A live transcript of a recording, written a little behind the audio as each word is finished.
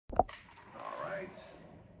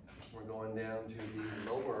we're going down to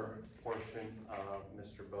the lower portion of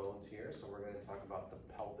Mr. Bones here. So we're going to talk about the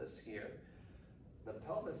pelvis here. The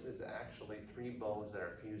pelvis is actually three bones that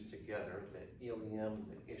are fused together, the ilium,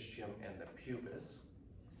 the ischium, and the pubis.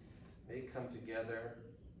 They come together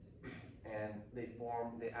and they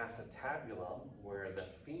form the acetabulum, where the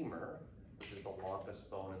femur, which is the longest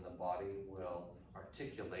bone in the body, will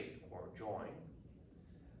articulate or join.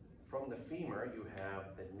 From the femur, you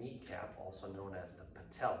have the kneecap, also known as the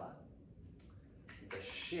patella. The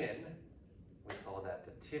shin, we call that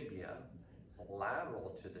the tibia.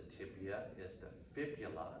 Lateral to the tibia is the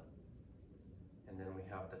fibula. And then we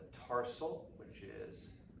have the tarsal, which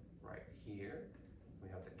is right here. We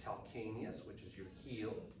have the calcaneus, which is your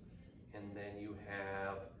heel. And then you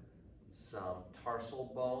have some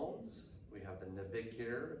tarsal bones. We have the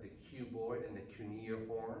navicular, the cuboid, and the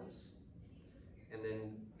cuneiforms. And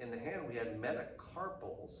then in the hand, we have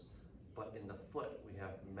metacarpals, but in the foot, we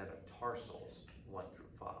have metatarsals, 1 through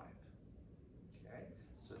 5. Okay,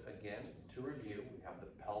 so again, to review, we have the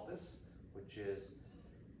pelvis, which is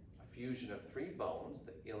a fusion of three bones,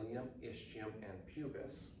 the ilium, ischium, and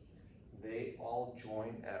pubis. They all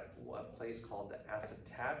join at a place called the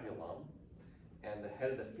acetabulum, and the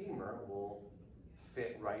head of the femur will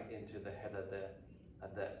fit right into the head of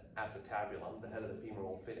the acetabulum. The head of the femur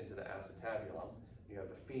will fit into the acetabulum. You have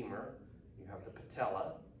the femur, you have the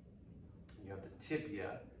patella, you have the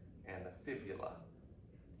tibia, and the fibula.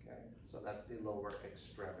 Okay, so that's the lower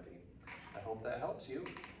extremity. I hope that helps you.